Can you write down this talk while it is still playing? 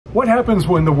What happens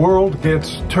when the world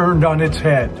gets turned on its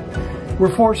head?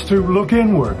 We're forced to look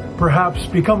inward, perhaps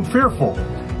become fearful,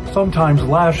 sometimes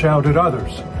lash out at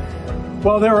others.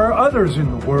 While there are others in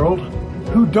the world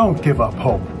who don't give up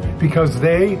hope because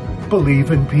they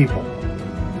believe in people.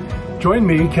 Join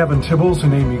me, Kevin Tibbles,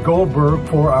 and Amy Goldberg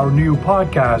for our new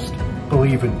podcast,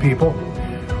 Believe in People,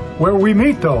 where we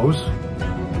meet those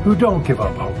who don't give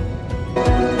up hope.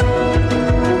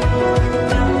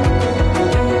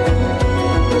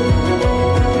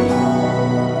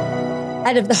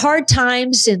 Out of the hard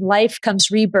times in life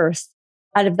comes rebirth.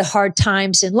 Out of the hard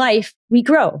times in life, we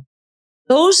grow.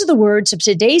 Those are the words of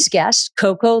today's guest,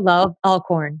 Coco Love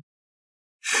Alcorn.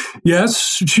 Yes,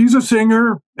 she's a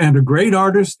singer and a great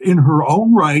artist in her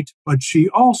own right, but she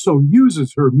also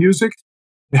uses her music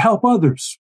to help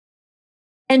others.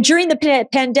 And during the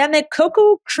pandemic,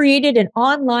 Coco created an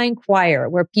online choir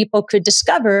where people could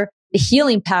discover the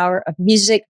healing power of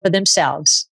music for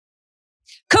themselves.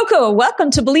 Coco,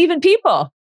 welcome to Believe in People.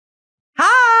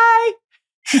 Hi.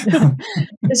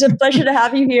 It's a pleasure to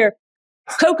have you here.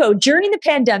 Coco, during the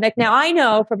pandemic, now I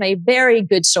know from a very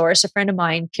good source, a friend of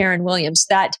mine, Karen Williams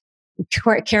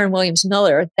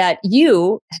Miller, that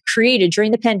you created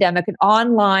during the pandemic an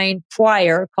online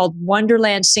choir called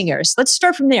Wonderland Singers. Let's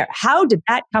start from there. How did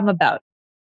that come about?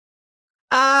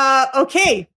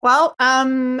 Okay. Well,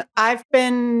 I've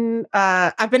been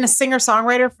a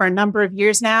singer-songwriter for a number of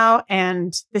years now,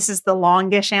 and this is the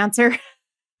longish answer.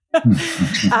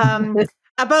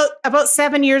 About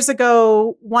 7 years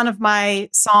ago, one of my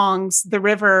songs, The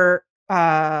River,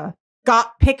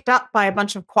 got picked up by a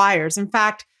bunch of choirs. In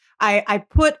fact, I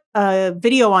put a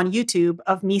video on YouTube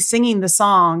of me singing the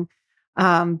song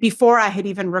before I had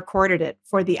even recorded it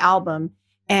for the album,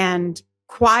 and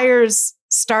choirs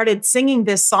started singing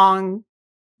this song,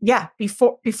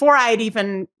 before I had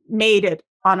even made it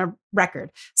on a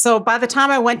record. So by the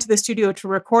time I went to the studio to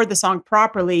record the song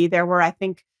properly, there were, I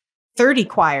think, 30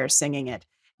 choirs singing it.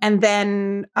 And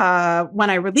then when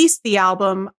I released the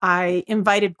album, I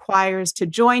invited choirs to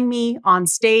join me on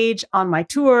stage on my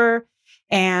tour.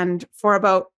 And for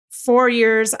about 4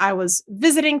 years, I was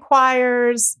visiting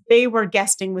choirs. They were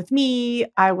guesting with me.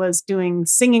 I was doing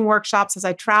singing workshops as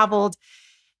I traveled.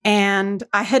 And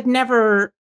I had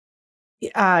never,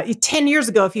 10 years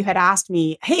ago, if you had asked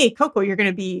me, hey, Coco, are you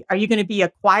going to be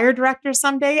a choir director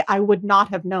someday? I would not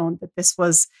have known that this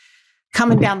was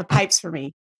coming down the pipes for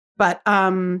me. But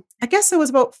I guess it was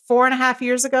about 4.5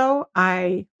 years ago,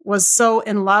 I was so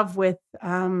in love with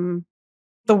the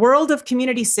world of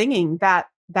community singing, that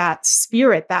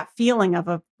spirit, that feeling of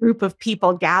a group of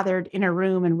people gathered in a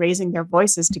room and raising their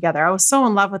voices together. I was so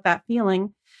in love with that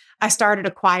feeling. I started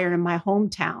a choir in my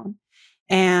hometown.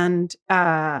 And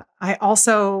I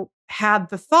also had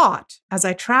the thought as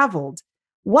I traveled,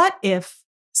 what if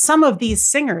some of these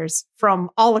singers from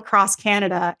all across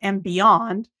Canada and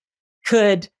beyond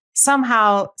could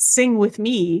somehow sing with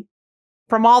me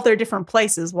from all their different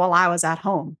places while I was at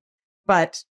home?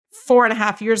 But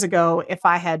 4.5 years ago, if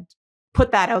I had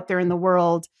put that out there in the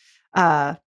world,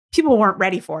 people weren't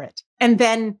ready for it. And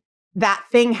then that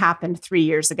thing happened 3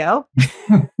 years ago.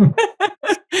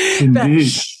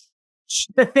 Indeed.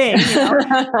 The thing,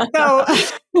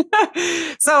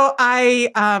 So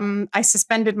I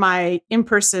suspended my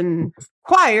in-person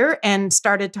choir and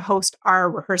started to host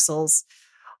our rehearsals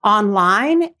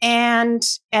online. And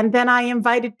then I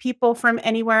invited people from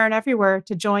anywhere and everywhere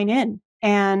to join in.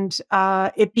 And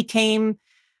it became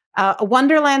a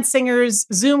Wonderland Singers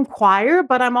Zoom choir,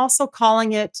 but I'm also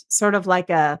calling it sort of like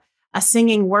a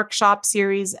singing workshop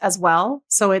series as well.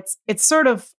 So it's sort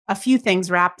of a few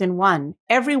things wrapped in one.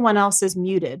 Everyone else is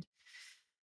muted.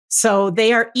 So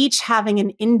they are each having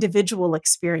an individual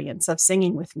experience of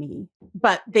singing with me,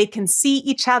 but they can see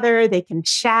each other. They can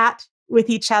chat with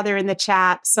each other in the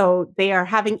chat. So they are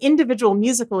having individual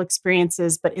musical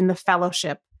experiences, but in the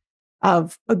fellowship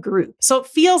of a group. So it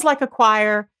feels like a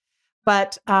choir,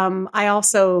 but I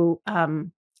also,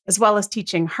 as well as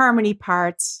teaching harmony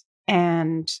parts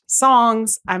and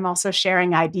songs, I'm also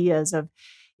sharing ideas of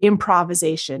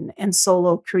improvisation and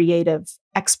solo creative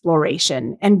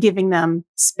exploration and giving them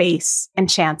space and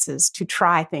chances to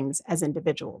try things as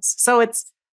individuals. So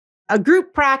it's a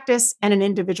group practice and an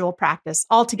individual practice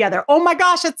all together. Oh my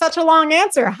gosh, it's such a long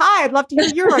answer. Hi, I'd love to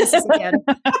hear your voices again.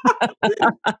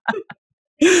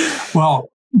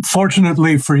 Well,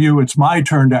 fortunately for you, it's my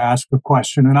turn to ask a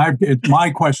question. And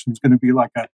my question is going to be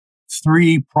like a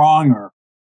 3-pronger.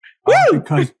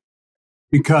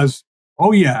 Because,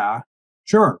 oh yeah,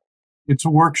 sure. It's a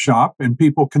workshop and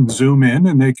people can zoom in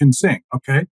and they can sing.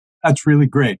 Okay. That's really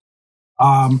great.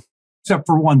 Except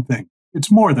for one thing.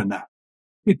 It's more than that.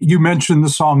 You mentioned the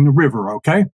song, The River.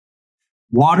 Okay.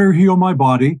 Water heal my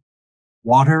body,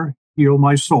 water heal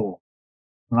my soul.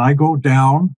 When I go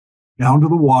down to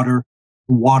the water,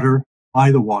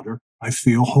 by the water, I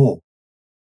feel whole.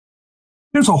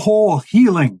 There's a whole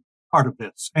healing part of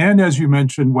this. And as you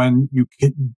mentioned, when you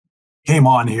came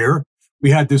on here,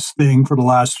 we had this thing for the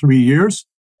last 3 years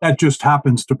that just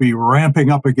happens to be ramping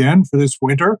up again for this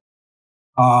winter.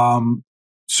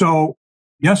 So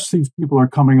yes, these people are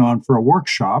coming on for a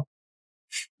workshop.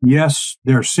 Yes,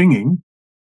 they're singing,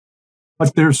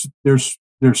 but there's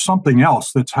something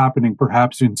else that's happening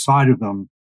perhaps inside of them.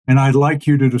 And I'd like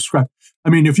you to describe, I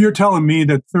mean, if you're telling me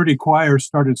that 30 choirs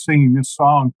started singing this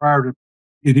song prior to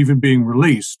it even being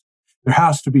released, there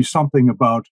has to be something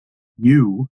about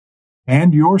you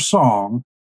and your song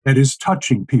that is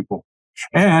touching people.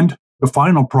 And the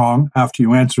final prong, after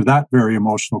you answer that very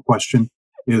emotional question,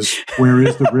 is where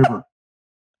is the river?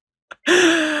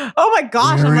 Oh my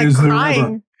gosh, Where I'm is like the crying.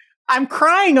 river? I'm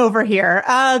crying over here.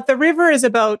 The river is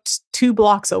about 2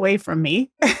 blocks away from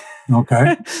me.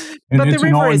 Okay. And But the it's in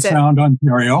river Owen is Sound,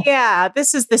 Ontario. Yeah,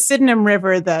 this is the Sydenham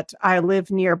River that I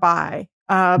live nearby.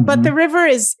 But the river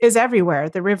is everywhere.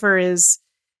 The river is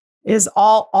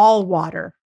all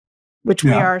water, which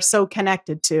we are so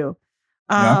connected to.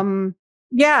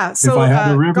 Yeah. So if I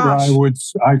had a river, gosh.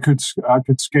 I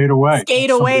could skate away. Skate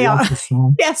That's away.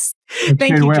 Yes.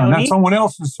 Thank you, Joni. That's someone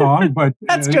else's song, but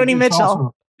that's Joni Mitchell.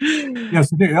 Also,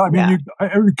 yes, it is. I mean,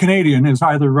 every Canadian is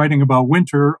either writing about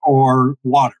winter or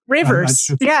water. Rivers.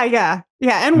 Yeah.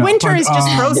 And winter is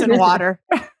just frozen water.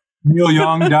 Neil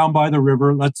Young, Down by the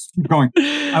River. Let's keep going.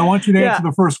 I want you to answer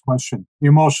the first question, the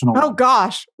emotional one. Oh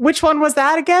gosh, which one was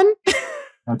that again?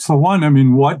 That's the one. I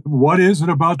mean, what is it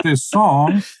about this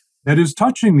song that is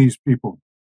touching these people?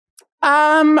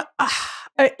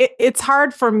 It's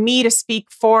hard for me to speak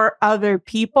for other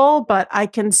people, but I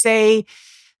can say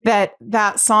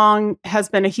that song has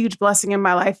been a huge blessing in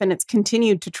my life, and it's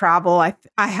continued to travel.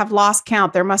 I have lost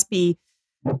count. There must be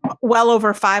well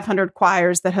over 500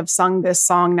 choirs that have sung this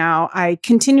song now. I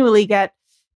continually get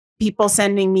people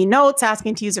sending me notes,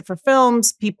 asking to use it for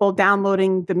films, people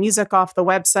downloading the music off the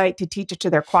website to teach it to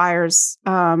their choirs.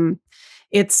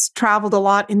 It's traveled a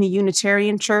lot in the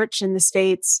Unitarian Church in the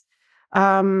States.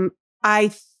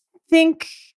 I think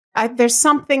there's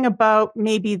something about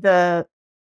maybe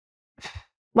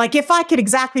like if I could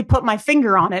exactly put my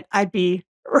finger on it, I'd be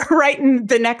writing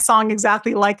the next song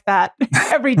exactly like that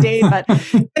every day. But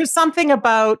there's something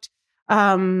about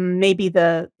maybe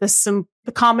the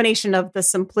combination of the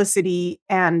simplicity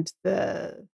and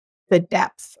the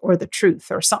depth or the truth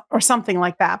or something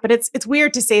like that. But it's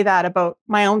weird to say that about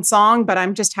my own song, but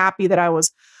I'm just happy that I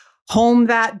was home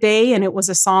that day and it was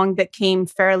a song that came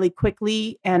fairly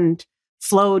quickly and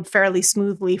flowed fairly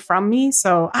smoothly from me.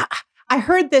 So I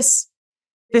heard this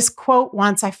quote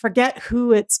once. I forget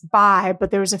who it's by,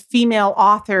 but there was a female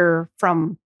author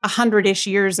from 100-ish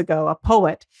years ago, a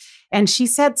poet. And she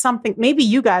said something, maybe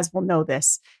you guys will know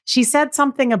this. She said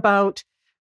something about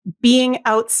being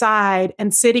outside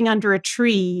and sitting under a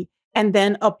tree, and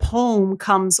then a poem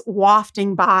comes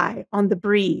wafting by on the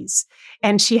breeze.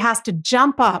 And she has to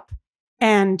jump up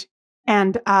and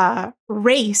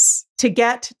race to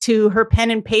get to her pen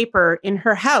and paper in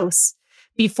her house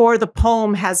before the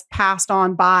poem has passed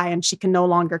on by and she can no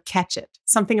longer catch it.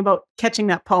 Something about catching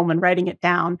that poem and writing it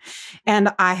down.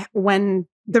 And when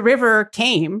the river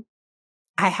came,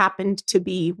 I happened to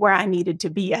be where I needed to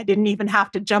be. I didn't even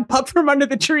have to jump up from under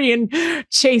the tree and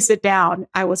chase it down.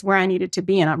 I was where I needed to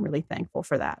be, and I'm really thankful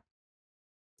for that.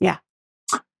 Yeah.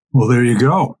 Well, there you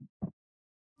go.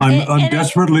 I'm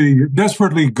desperately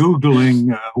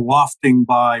Googling wafting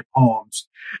by poems.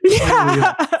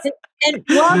 Yeah. And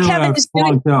while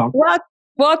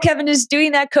Kevin is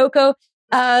doing that, Coco,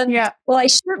 well, I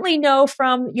certainly know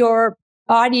from your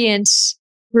audience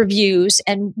reviews,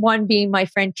 and one being my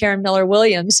friend Karen Miller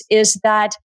Williams, is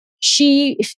that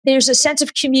there's a sense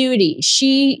of community.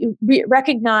 She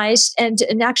recognized, and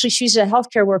actually she's a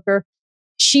healthcare worker.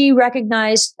 She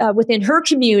recognized within her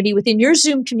community, within your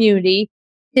Zoom community,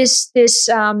 this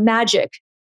magic.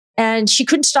 And she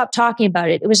couldn't stop talking about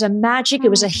it. It was a magic. It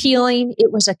was a healing.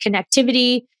 It was a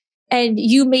connectivity. And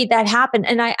you made that happen.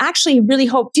 And I actually really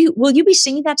hope, will you be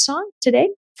singing that song today?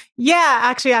 Yeah,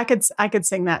 actually, I could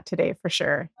sing that today for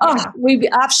sure. Yeah. Oh, we'd be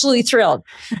absolutely thrilled.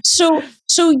 So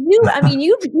you've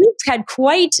had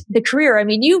quite the career. I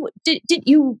mean,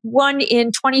 you won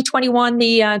in 2021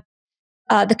 the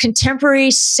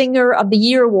Contemporary Singer of the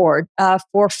Year award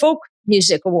for the Folk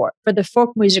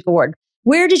Music Award.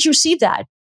 Where did you receive that?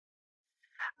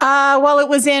 Well, it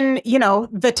was in,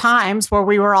 the times where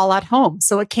we were all at home.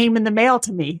 So it came in the mail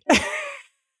to me.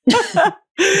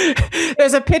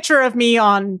 There's a picture of me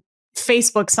on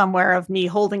Facebook somewhere of me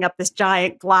holding up this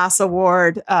giant glass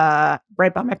award right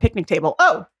by my picnic table.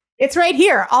 Oh, it's right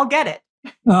here. I'll get it.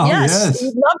 Oh, Yes,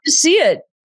 we'd love to see it.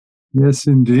 Yes,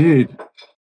 indeed.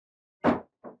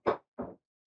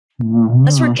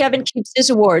 That's where Kevin keeps his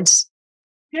awards.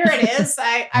 Here it is.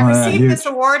 I received this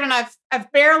award, and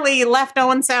I've barely left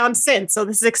Owen Sound since. So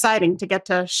this is exciting to get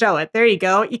to show it. There you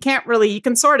go. You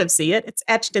can sort of see it. It's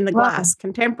etched in the glass.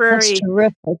 Contemporary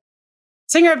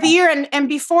Singer of the Year. And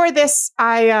before this,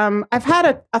 I've had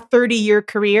a 30-year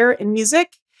career in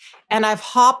music, and I've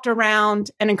hopped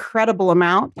around an incredible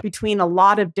amount between a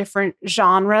lot of different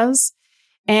genres.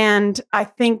 And I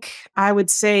think I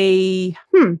would say,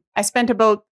 I spent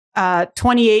about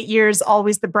 28 years,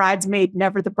 always the bridesmaid,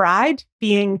 never the bride,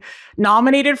 being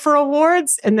nominated for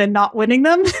awards and then not winning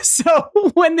them. So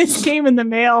when this came in the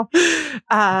mail,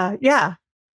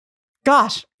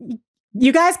 gosh,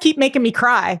 you guys keep making me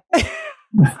cry.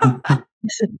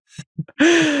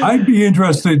 I'd be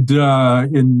interested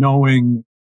in knowing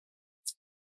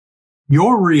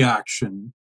your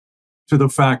reaction to the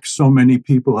fact so many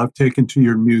people have taken to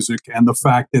your music and the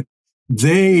fact that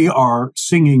they are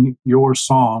singing your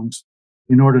songs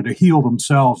in order to heal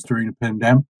themselves during a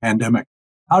pandemic.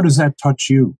 How does that touch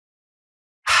you?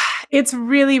 It's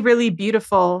really, really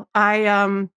beautiful.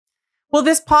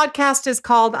 This podcast is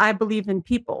called I Believe in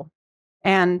People,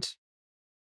 and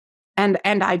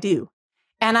I do.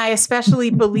 And I especially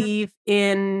believe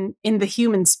in the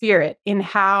human spirit, in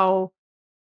how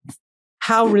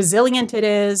resilient it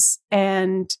is,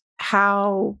 and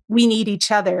how we need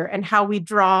each other, and how we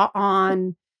draw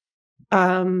on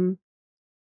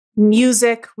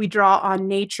music, we draw on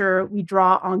nature, we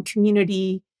draw on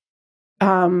community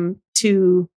to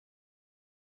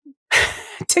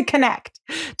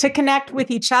connect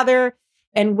with each other.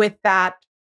 And with that,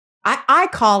 I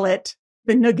call it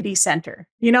the Nuggety Center.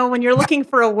 You know, when you're looking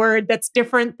for a word that's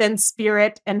different than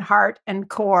spirit and heart and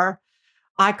core,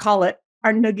 I call it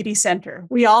our Nuggety Center.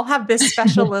 We all have this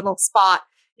special little spot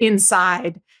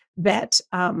inside that's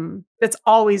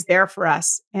always there for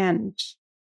us. And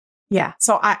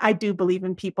so I do believe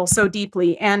in people so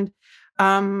deeply. And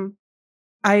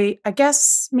I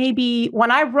guess maybe when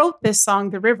I wrote this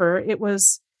song, The River, it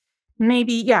was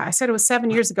I said it was 7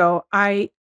 years ago.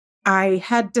 I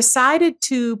had decided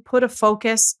to put a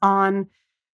focus on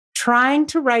trying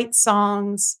to write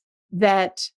songs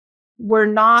that were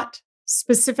not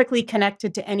specifically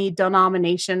connected to any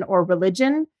denomination or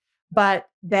religion, but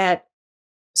that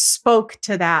spoke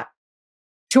to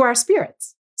our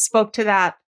spirits, spoke to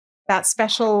that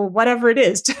special, whatever it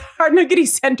is, to our Nuggety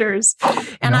centers.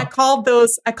 And I called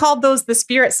those the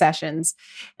spirit sessions.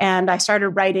 And I started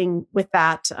writing with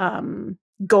that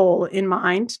goal in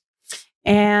mind.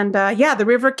 And The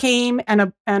River came,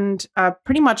 and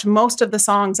pretty much most of the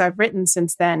songs I've written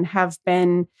since then have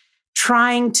been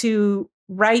trying to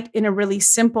write in a really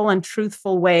simple and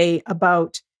truthful way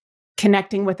about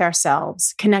connecting with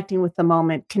ourselves, connecting with the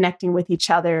moment, connecting with each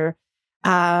other,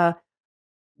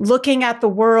 looking at the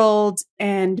world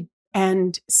and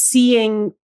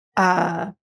seeing,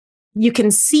 you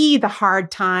can see the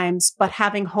hard times, but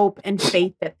having hope and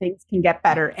faith that things can get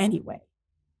better anyway.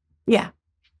 Yeah.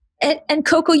 And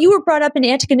Coco, you were brought up in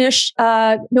Antigonish,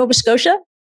 Nova Scotia?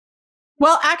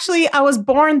 Well, actually, I was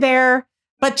born there,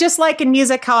 but just like in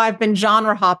music, how I've been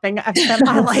genre hopping, I've spent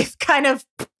my life kind of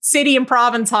city and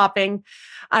province hopping.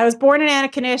 I was born in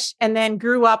Antigonish and then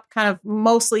grew up kind of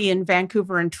mostly in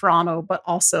Vancouver and Toronto, but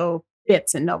also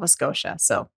bits in Nova Scotia.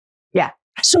 So, yeah.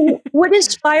 So what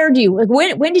inspired you? Like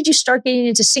when did you start getting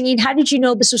into singing? How did you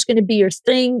know this was going to be your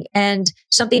thing and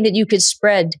something that you could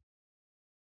spread?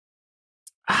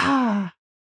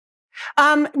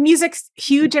 Music's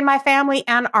huge in my family,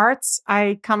 and arts.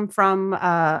 I come from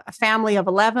a family of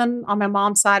 11 on my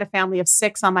mom's side, a family of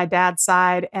 6 on my dad's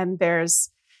side. And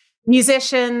there's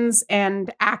musicians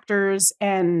and actors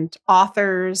and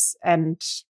authors and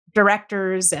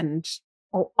directors and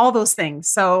all those things.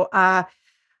 So I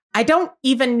don't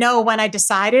even know when I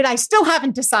decided. I still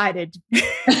haven't decided.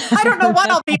 I don't know what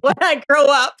I'll be when I grow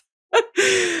up.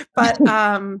 But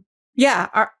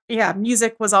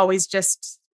music was always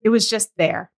just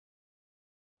there,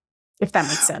 if that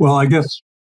makes sense. Well, I guess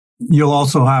you'll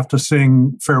also have to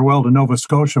sing Farewell to Nova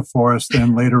Scotia for us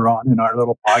then later on in our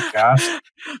little podcast.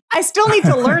 I still need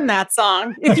to learn that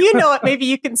song. If you know it, maybe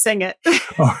you can sing it.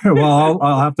 All right, well,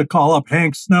 I'll have to call up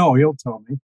Hank Snow. He'll tell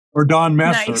me. Or Don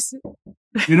Messer. Nice.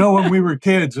 You know, when we were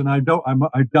kids, and I'm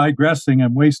digressing,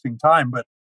 I'm wasting time, but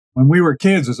when we were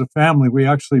kids as a family, we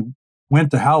actually went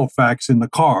to Halifax in the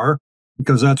car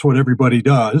because that's what everybody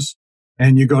does.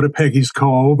 And you go to Peggy's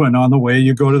Cove, and on the way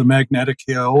you go to the Magnetic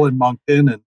Hill and Moncton,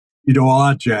 and you know, all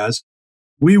that jazz.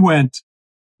 We went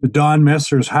to Don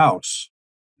Messer's house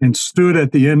and stood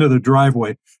at the end of the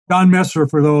driveway. Don Messer,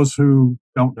 for those who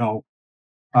don't know,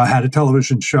 had a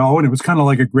television show, and it was kind of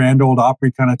like a Grand Ole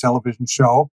Opry kind of television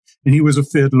show. And he was a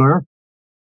fiddler,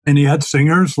 and he had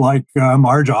singers like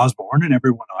Marge Osborne and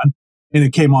everyone on, and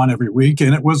it came on every week,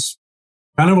 and it was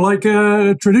kind of like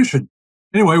a tradition.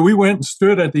 Anyway, we went and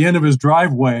stood at the end of his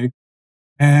driveway,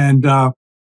 and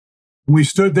we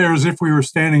stood there as if we were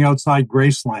standing outside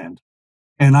Graceland.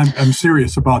 And I'm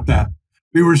serious about that.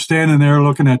 We were standing there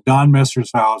looking at Don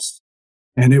Messer's house,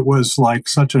 and it was like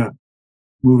such a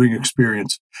moving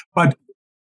experience. But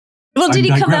well, did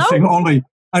he come out?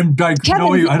 I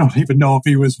don't even know if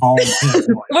he was home.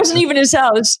 It wasn't even his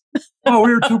house. Oh,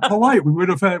 we were too polite. We would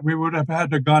have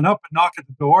had to gone up and knock at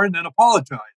the door and then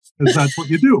apologize, because that's what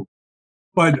you do.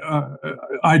 But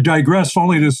I digress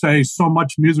only to say so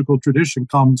much musical tradition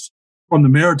comes from the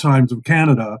Maritimes of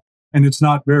Canada, and it's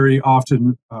not very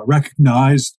often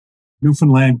recognized.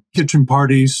 Newfoundland kitchen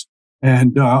parties,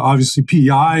 and obviously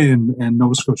PI and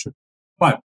Nova Scotia.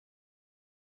 But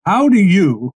how do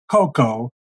you,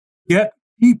 Coco, get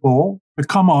people to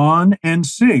come on and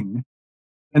sing?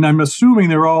 And I'm assuming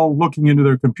they're all looking into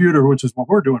their computer, which is what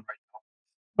we're doing right now.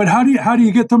 But how do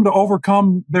you get them to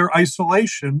overcome their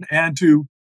isolation and to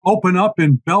open up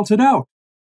and belt it out?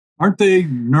 Aren't they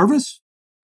nervous?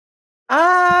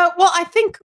 Well, I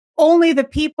think only the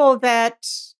people that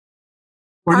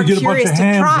or do you get a bunch of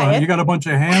hams on? You got a bunch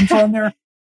of hams on there?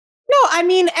 No, I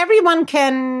mean,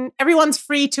 everyone's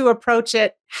free to approach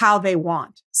it how they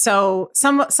want. So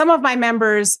some of my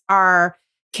members are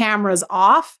cameras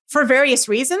off for various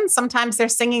reasons. Sometimes they're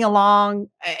singing along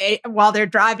while they're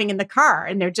driving in the car,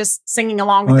 and they're just singing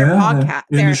along with their podcast,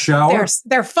 in the shower,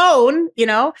 their phone, you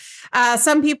know.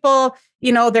 Some people,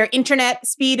 you know, their internet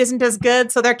speed isn't as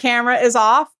good, so their camera is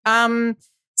off.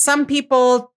 Some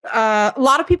people, a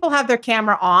lot of people have their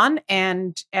camera on,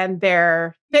 and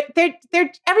they're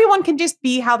everyone can just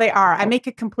be how they are. I make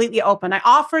it completely open. I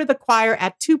offer the choir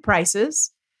at 2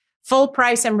 prices, full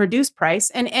price and reduced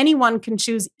price, and anyone can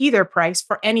choose either price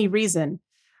for any reason.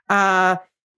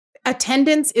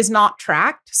 Attendance is not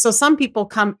tracked. So some people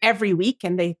come every week,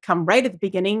 and they come right at the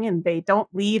beginning, and they don't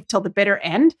leave till the bitter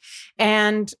end.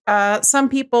 And some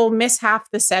people miss half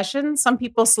the session. Some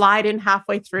people slide in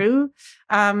halfway through.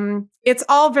 It's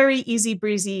all very easy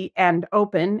breezy and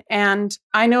open. And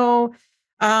I know,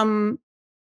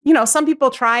 you know, some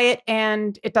people try it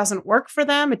and it doesn't work for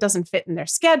them. It doesn't fit in their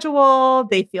schedule.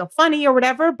 They feel funny or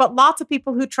whatever. But lots of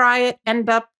people who try it end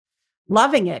up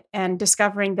loving it and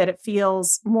discovering that it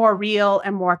feels more real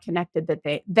and more connected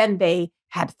than they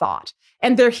had thought.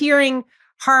 And they're hearing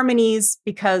harmonies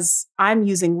because I'm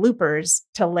using loopers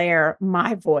to layer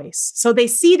my voice. So they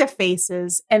see the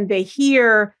faces and they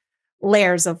hear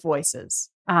layers of voices.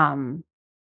 But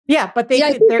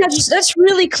that's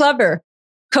really clever,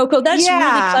 Coco. That's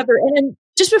really clever. And then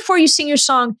just before you sing your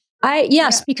song,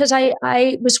 because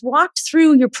I was walked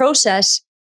through your process,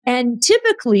 and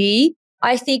typically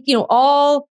I think, you know,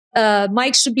 all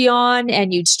mics would be on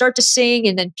and you'd start to sing,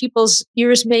 and then people's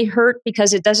ears may hurt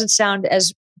because it doesn't sound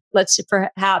as, let's say,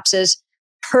 perhaps as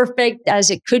perfect as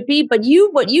it could be. But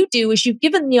what you do is you've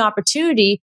given them the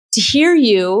opportunity to hear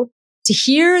you, to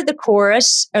hear the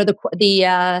chorus or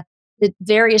the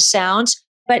various sounds,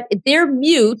 but they're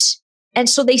mute. And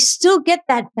so they still get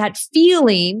that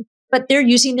feeling, but they're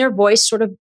using their voice sort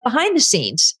of behind the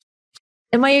scenes.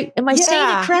 Am I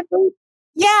saying it correctly?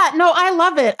 Yeah, no, I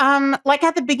love it. Like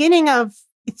at the beginning of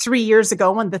 3 years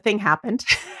ago when the thing happened,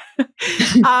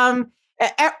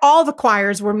 all the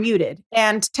choirs were muted,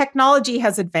 and technology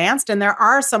has advanced, and there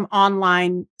are some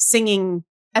online singing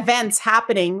events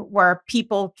happening where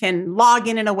people can log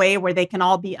in a way where they can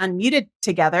all be unmuted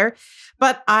together.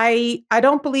 But I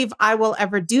don't believe I will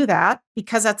ever do that,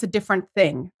 because that's a different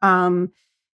thing.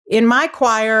 In my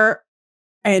choir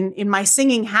and in my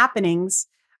singing happenings,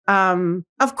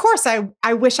 of course,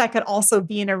 I wish I could also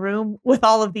be in a room with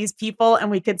all of these people and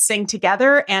we could sing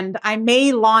together. And I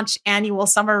may launch annual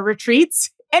summer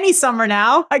retreats any summer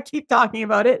now. I keep talking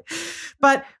about it.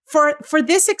 But for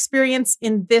this experience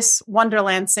in this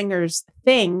Wonderland Singers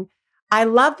thing, I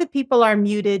love that people are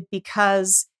muted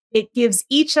because it gives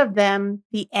each of them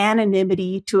the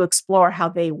anonymity to explore how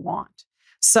they want.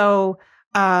 So,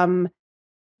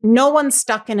 no one's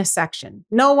stuck in a section.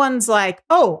 No one's like,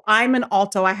 oh, I'm an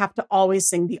alto, I have to always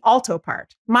sing the alto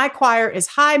part. My choir is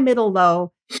high, middle,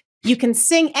 low. You can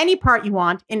sing any part you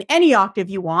want in any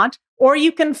octave you want, or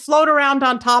you can float around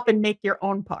on top and make your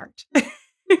own part.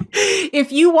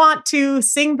 If you want to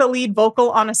sing the lead vocal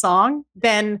on a song,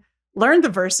 then learn the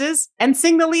verses and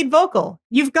sing the lead vocal.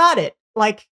 You've got it.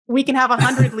 Like, we can have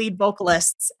 100 lead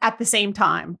vocalists at the same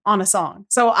time on a song.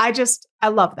 So I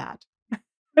love that.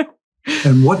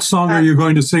 And what song are you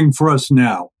going to sing for us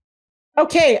now?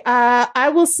 Okay, I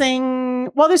will sing.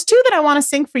 Well, there's two that I want to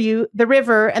sing for you, The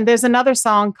River, and there's another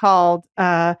song called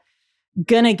Gonna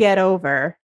Get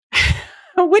Over.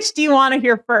 Which do you want to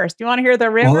hear first? Do you want to hear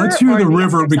The River? Well, let's hear The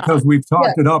River because we've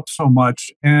talked it up so much.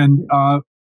 And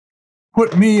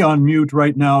put me on mute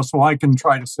right now so I can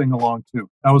try to sing along too.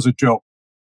 That was a joke.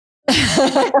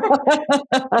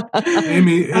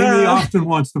 Amy often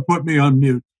wants to put me on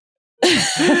mute.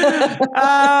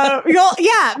 Yeah,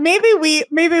 maybe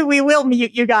we will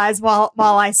mute you guys while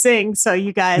I sing, so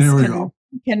you guys can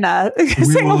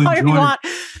sing along if you want.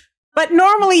 But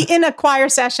normally in a choir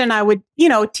session, I would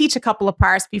teach a couple of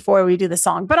parts before we do the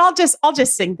song. But I'll just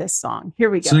sing this song. Here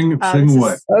we go. Sing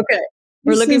away. Okay,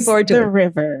 we're looking forward to The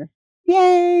River.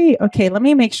 Yay! Okay, let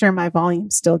me make sure my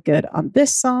volume's still good on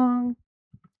this song.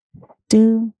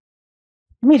 Let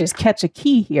me just catch a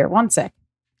key here. One sec.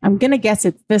 I'm going to guess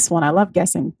it's this one. I love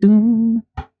guessing. Doom.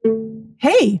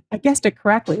 Hey, I guessed it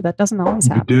correctly. That doesn't always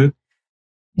happen. You did?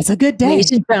 It's a good day.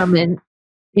 Ladies and gentlemen,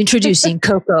 introducing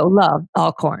Coco Love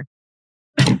Alcorn.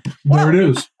 There it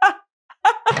is.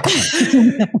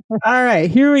 All right,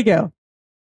 here we go.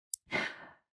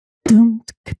 Doom,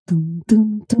 doom,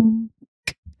 doom, doom.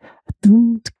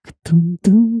 Doom, doom,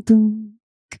 doom, doom.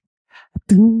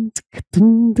 Doom,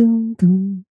 doom, doom,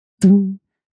 doom. Doom.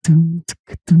 Doom,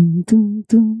 doom, doom, doom. Doom, doom, doom,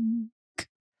 doom.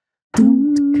 Doom,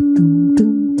 doom,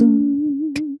 doom,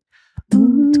 doom.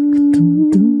 Doom,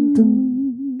 doom, doom, doom.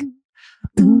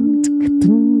 Doom, doom, doom, doom, doom. Doom, doom, doom,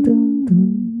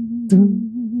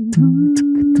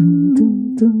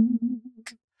 doom.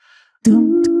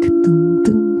 Doom, doom, doom, doom. Doom, doom, doom, doom. Doom, doom, doom,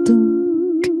 doom.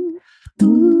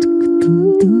 Doom,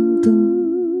 doom, doom, doom.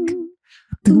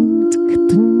 Doom, doom,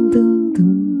 doom,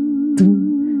 doom.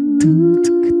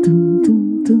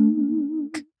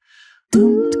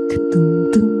 Doom, doom, doom, doom.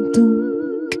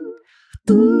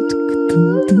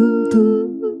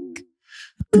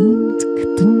 Doom,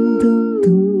 doom,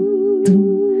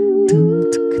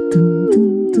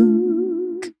 doom,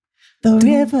 doom. The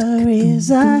river is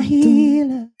a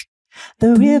healer.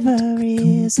 The river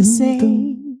is a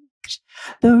sage.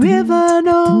 The river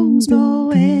knows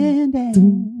no end,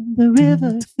 and the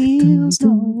river feels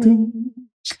no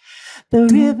age. The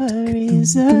river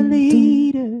is a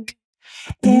leader.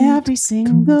 Every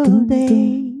single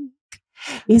day,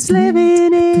 it's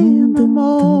living in the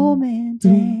moment,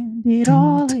 and it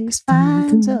always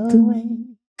finds a way.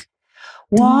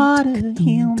 Water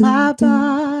heal my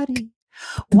body,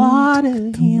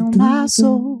 water heal my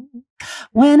soul.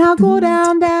 When I go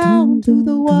down to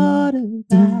the water,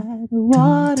 by the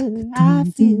water I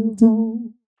feel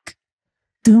whole.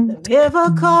 The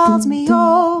river calls me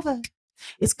over.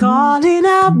 It's calling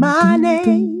out my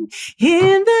name.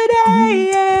 In the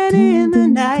day and in the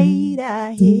night,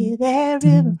 I hear that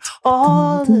river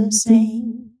all the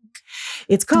same.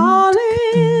 It's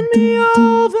calling me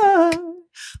over,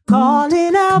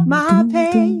 calling out my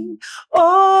pain.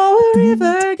 Oh, a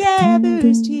river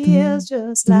gathers tears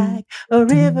just like a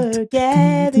river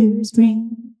gathers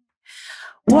rain.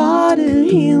 Water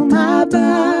heal my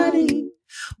body,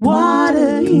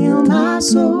 water heal my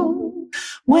soul.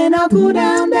 When I go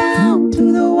down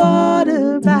to the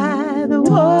water, by the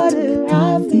water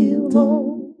I feel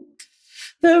whole.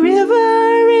 The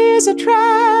river is a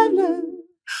traveler,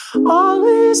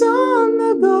 always on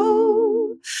the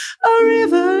go. A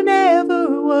river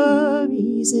never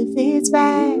worries if it's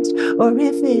fast or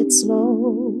if it's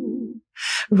slow.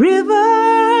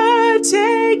 River,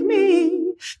 take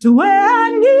me to where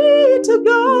I need to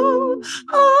go.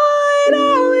 Oh, and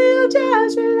I will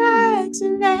just relax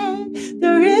and let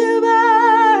the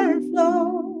river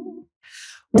flow.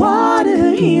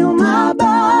 Water heal my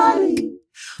body,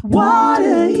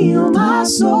 water heal my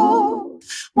soul.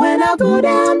 When I go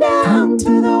down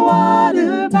to the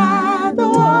water, by the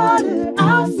water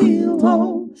I feel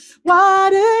whole.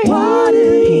 Water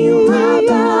heal my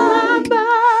body,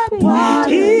 water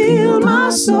heal my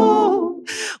soul.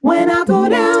 When I go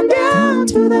down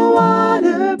to the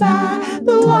water, by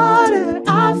the water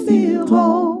I feel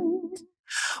whole.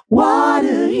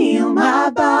 Water heal my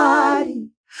body,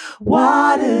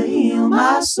 water heal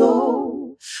my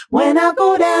soul. When I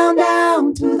go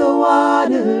down to the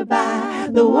water, by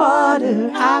the water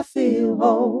I feel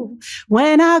whole.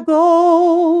 When I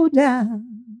go down,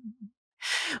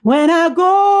 when I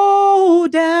go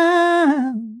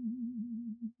down,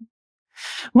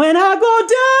 when I go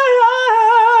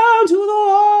down to the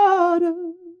water,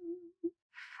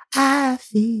 I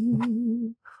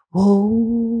feel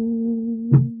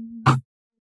whole.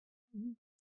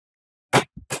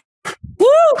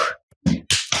 Woo!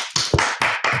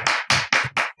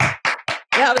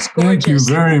 That was gorgeous. Thank you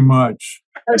very much.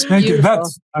 That was Thank beautiful.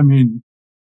 you.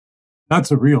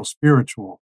 That's a real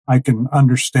spiritual. I can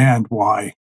understand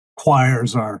why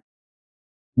choirs are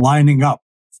lining up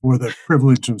for the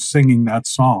privilege of singing that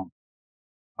song.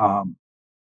 And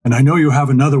I know you have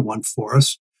another one for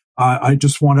us. I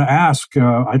just want to ask,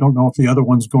 I don't know if the other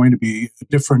one's going to be a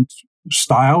different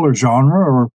style or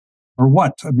genre or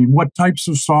what. I mean, what types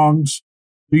of songs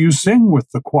do you sing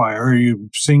with the choir? Are you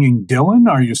singing Dylan?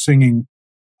 Are you singing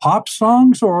pop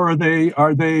songs, or are they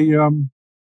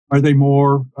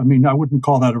more? I mean, I wouldn't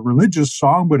call that a religious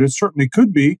song, but it certainly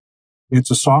could be. It's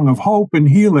a song of hope and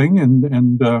healing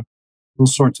and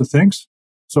those sorts of things.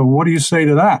 So, what do you say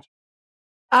to that?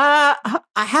 I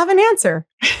have an answer.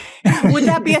 Would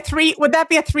that be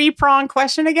a three-prong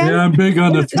question again? Yeah, I'm big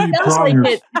on the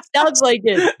three-prongers. Sounds like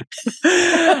it.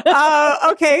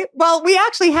 Okay. Well, we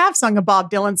actually have sung a Bob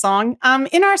Dylan song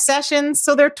in our sessions.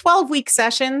 So they're 12-week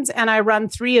sessions, and I run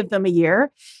 3 of them a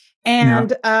year.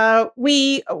 And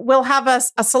we will have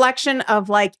a selection of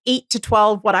like 8 to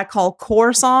 12 what I call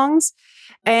core songs.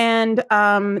 And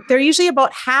they're usually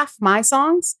about half my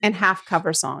songs and half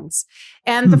cover songs.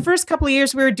 And the first couple of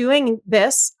years we were doing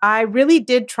this, I really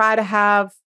did try to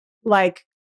have like,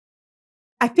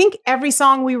 I think every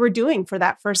song we were doing for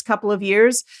that first couple of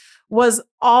years was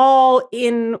all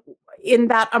in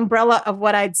that umbrella of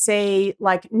what I'd say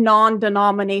like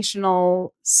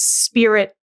non-denominational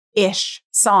spirit-ish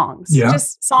songs,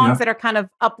 just songs that are kind of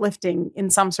uplifting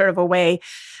in some sort of a way.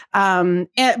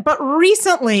 But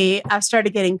recently I've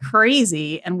started getting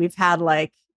crazy, and we've had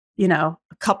like, a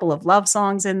couple of love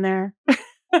songs in there.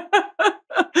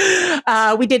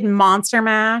 We did Monster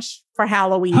Mash for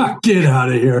Halloween. Get out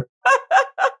of here.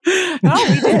 Oh,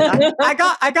 we did.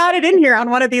 I got it in here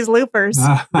on one of these loopers.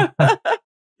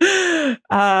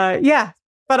 Yeah.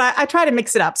 But I try to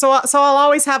mix it up. So I'll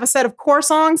always have a set of core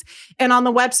songs. And on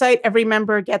the website, every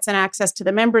member gets an access to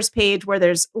the members page where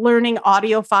there's learning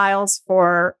audio files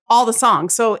for all the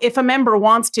songs. So if a member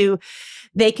wants to,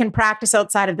 they can practice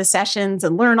outside of the sessions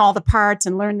and learn all the parts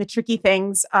and learn the tricky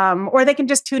things. Or they can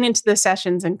just tune into the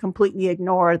sessions and completely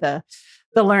ignore the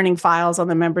learning files on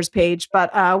the members page.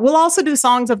 But we'll also do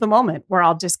songs of the moment where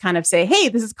I'll just kind of say, hey,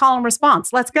 this is call and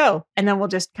response. Let's go. And then we'll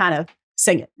just kind of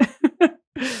sing it.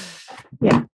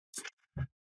 Yeah.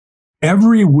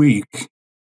 Every week,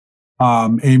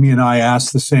 Amy and I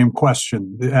ask the same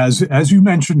question. As you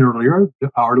mentioned earlier,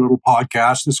 our little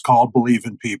podcast is called Believe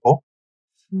in People.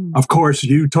 Of course,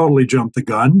 you totally jumped the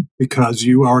gun because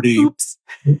you already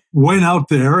went out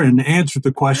there and answered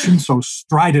the question so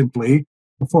stridently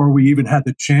before we even had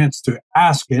the chance to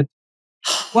ask it.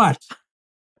 But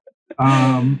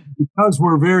because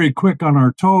we're very quick on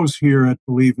our toes here at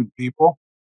Believe in People,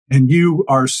 and you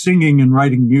are singing and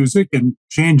writing music and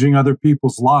changing other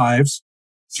people's lives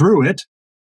through it,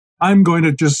 I'm going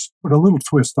to just put a little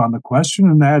twist on the question,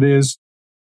 and that is,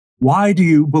 why do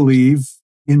you believe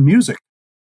in music?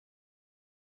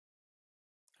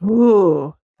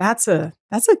 Ooh, that's a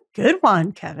good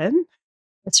one, Kevin.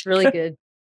 That's really good.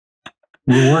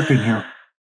 We're working here.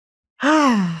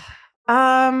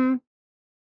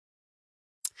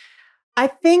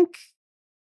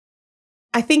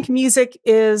 I think music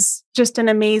is just an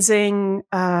amazing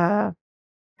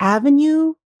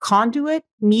avenue, conduit,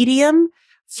 medium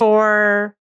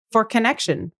for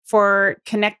connection, for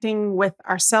connecting with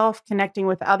ourselves, connecting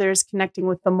with others, connecting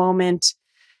with the moment.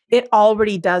 It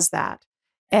already does that.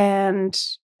 And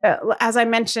as I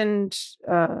mentioned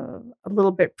a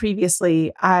little bit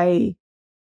previously,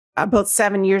 about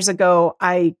 7 years ago,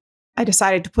 I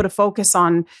decided to put a focus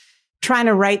on trying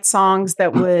to write songs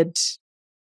that would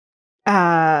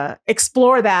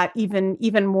explore that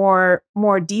even more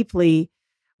deeply.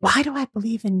 Why do I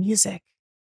believe in music?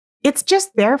 It's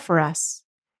just there for us.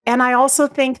 And I also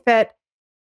think that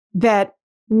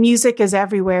music is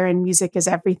everywhere and music is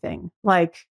everything.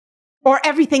 Or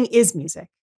everything is music.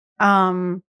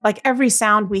 Like every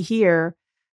sound we hear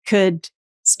could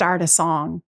start a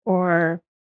song or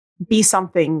be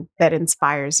something that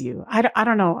inspires you. I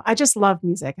don't know. I just love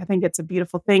music. I think it's a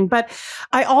beautiful thing. But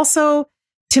I also,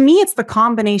 to me, it's the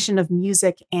combination of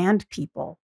music and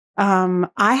people. I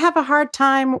have a hard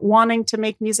time wanting to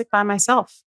make music by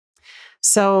myself.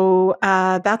 So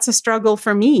that's a struggle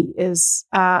for me is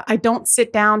I don't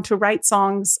sit down to write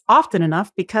songs often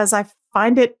enough because I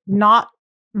find it not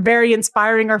very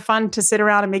inspiring or fun to sit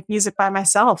around and make music by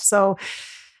myself. So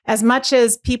as much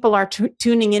as people are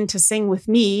tuning in to sing with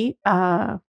me,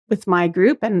 with my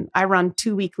group, and I run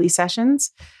 2 weekly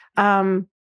sessions, I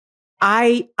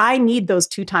need those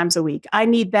 2 times a week. I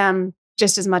need them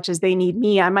just as much as they need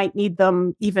me. I might need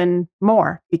them even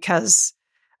more because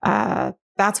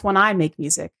that's when I make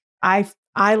music. I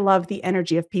love the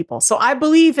energy of people. So I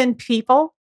believe in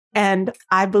people and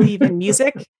I believe in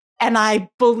music. And I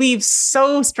believe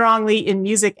so strongly in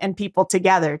music and people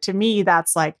together. To me,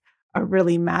 that's like a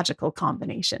really magical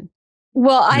combination.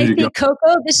 Well, I think,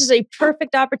 Coco, this is a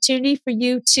perfect opportunity for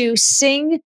you to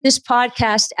sing this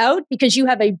podcast out because you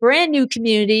have a brand new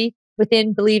community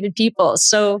within Believe in People.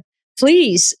 So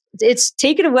please,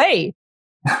 take it away.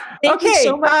 Thank you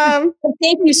so much.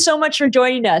 Thank you so much for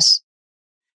joining us.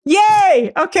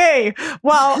 Yay! Okay.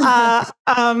 Well,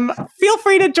 feel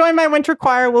free to join my winter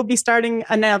choir. We'll be starting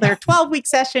another 12-week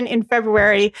session in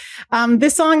February.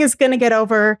 This song is Gonna Get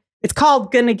Over. It's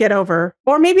called Gonna Get Over,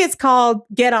 or maybe it's called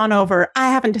Get On Over. I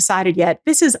haven't decided yet.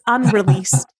 This is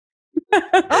unreleased.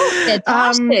 Oh,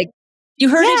 fantastic. You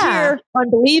heard it here on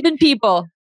Believe in People.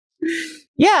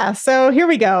 Yeah. So here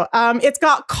we go. It's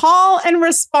got call and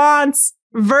response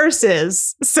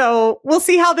verses. So we'll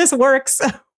see how this works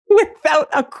without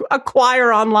a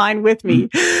choir online with me.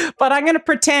 But I'm going to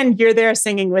pretend you're there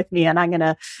singing with me, and I'm going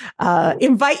to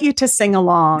invite you to sing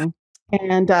along.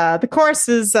 And the chorus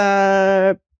is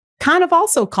kind of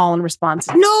also call and response.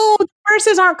 No, the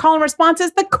verses aren't call and response.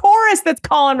 It's the chorus that's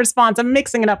call and response. I'm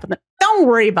mixing it up with it. Don't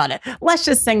worry about it. Let's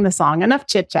just sing the song. Enough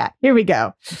chit chat. Here we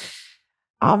go.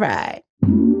 All right.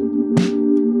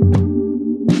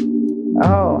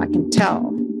 Oh, I can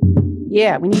tell.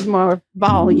 Yeah, we need more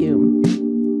volume.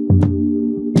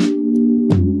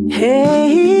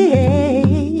 Hey.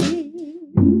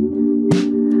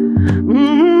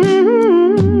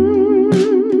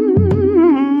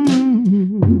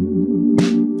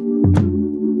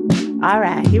 All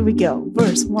right, here we go.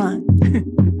 Verse 1.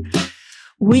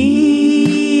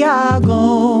 We are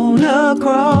gonna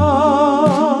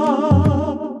cross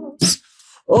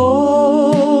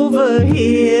over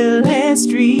hill and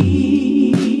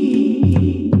street.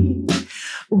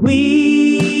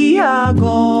 We are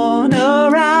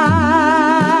gonna rise,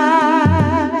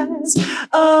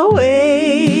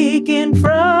 awaken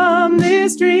from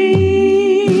this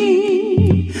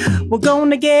dream. We're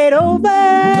gonna get over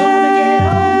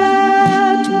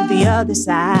to the other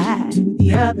side. To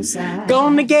the other side.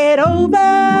 Gonna get over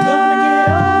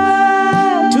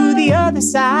to the other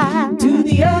side. To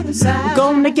the other side.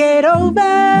 Gonna get over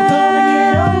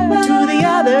to the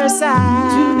other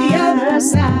side. To the other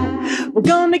side. We're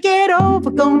gonna get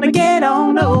over, gonna get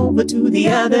on over to the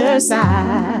other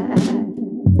side.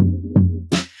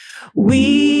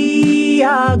 We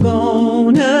are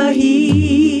gonna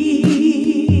heal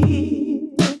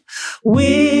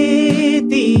with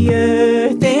the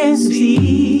earth and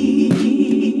sea.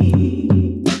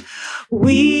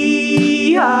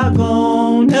 We are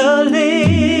gonna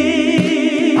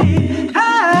live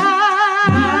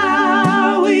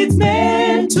how it's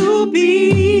meant to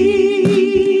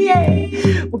be.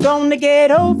 Yeah. We're gonna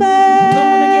get over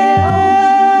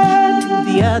to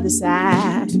the other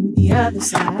side. To the other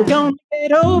side. We're gonna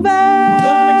get over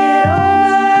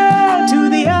to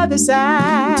the other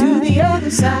side. To the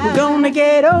other side. We're gonna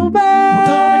get over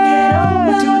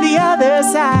to the other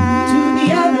side. To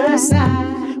the other side.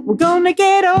 We're gonna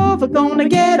get over, gonna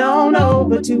get on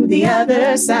over to the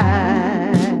other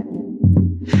side.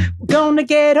 We're gonna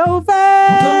get over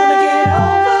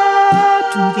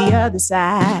to the other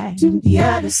side. To the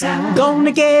other side.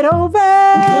 Gonna get over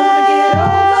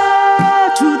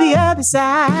to the other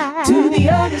side. To the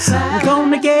other side. We're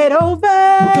gonna get over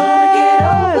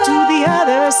to the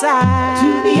other side.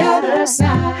 To the other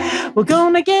side. We're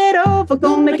gonna get over,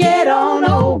 gonna get on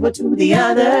over to the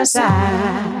other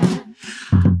side.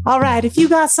 All right, if you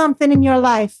got something in your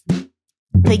life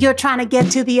that you're trying to get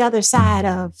to the other side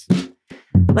of,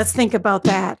 let's think about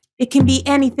that. It can be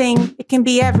anything. It can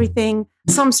be everything.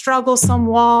 Some struggle, some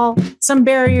wall, some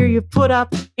barrier you put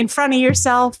up in front of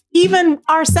yourself. Even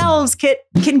ourselves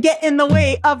can get in the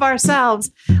way of ourselves.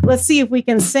 Let's see if we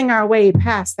can sing our way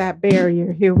past that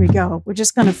barrier. Here we go. We're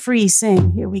just going to free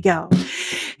sing. Here we go.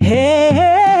 Hey, hey,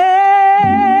 hey.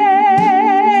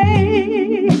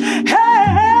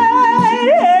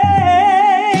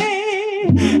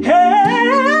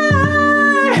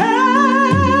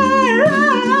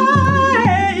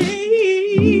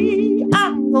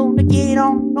 I'm gonna get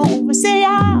on over. Say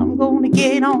I'm gonna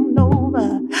get on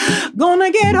over.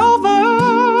 Gonna get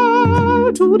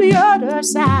over to the other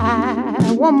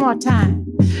side. One more time.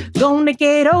 Gonna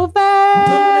get over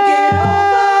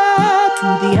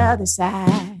to the other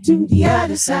side. To the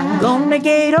other side. Gonna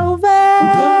get over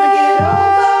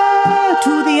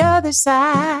to the other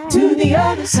side. To the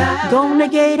other side. Gonna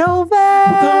get over to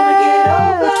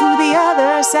the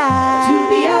other side. To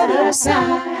the other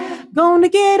side. Gonna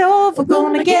get over,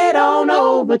 gonna get on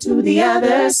over to the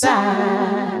other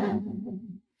side.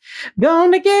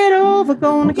 Gonna get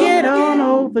on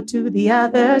over to the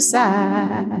other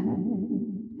side.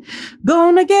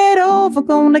 Gonna get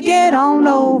on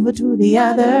over to the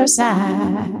other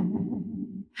side.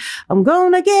 I'm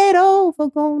gonna get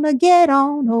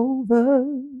on over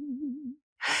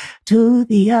to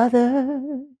the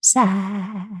other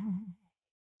side.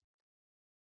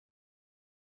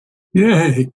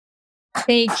 Yay.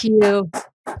 Thank you.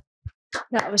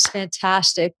 That was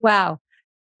fantastic. Wow.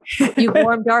 You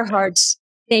warmed our hearts.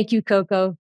 Thank you,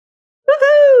 Coco.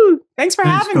 Woohoo! Thanks for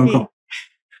Thanks, having Coco. me.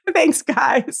 Thanks,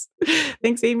 guys.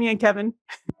 Thanks, Amy and Kevin.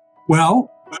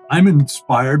 Well, I'm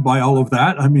inspired by all of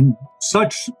that. I mean,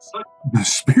 such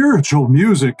spiritual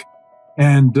music.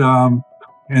 And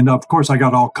of course, I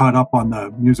got all caught up on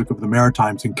the music of the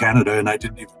Maritimes in Canada, and I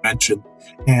didn't even mention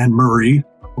Anne Murray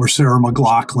or Sarah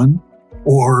McLachlan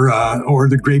or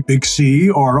the Great Big Sea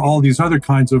or all these other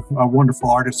kinds of wonderful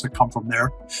artists that come from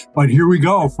there. But here we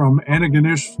go, from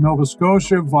Antigonish, Nova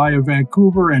Scotia, via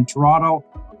Vancouver and Toronto.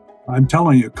 I'm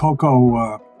telling you,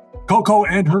 Coco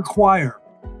and her choir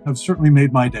have certainly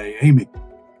made my day. Amy.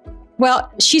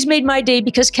 Well, she's made my day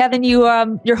because, Kevin,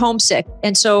 you're homesick.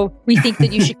 And so we think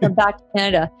that you should come back to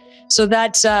Canada. So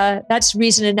that's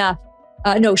reason enough.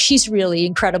 No, she's really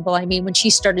incredible. I mean, when she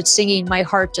started singing, my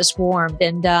heart just warmed.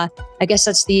 And I guess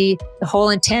that's the whole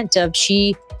intent of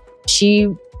she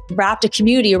wrapped a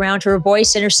community around her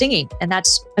voice and her singing. And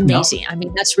that's amazing. Yep. I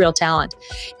mean, that's real talent.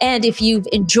 And if you've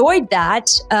enjoyed that,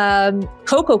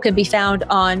 Coco can be found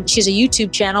she has a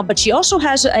YouTube channel, but she also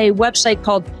has a website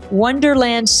called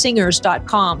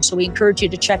wonderlandsingers.com. So we encourage you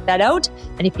to check that out.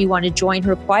 And if you want to join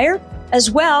her choir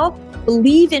as well,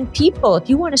 believe in people. If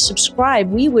you want to subscribe,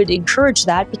 we would encourage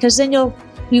that, because then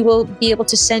we will be able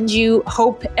to send you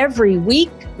hope every week,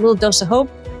 a little dose of hope.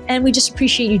 And we just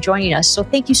appreciate you joining us. So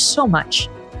thank you so much.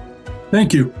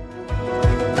 Thank you.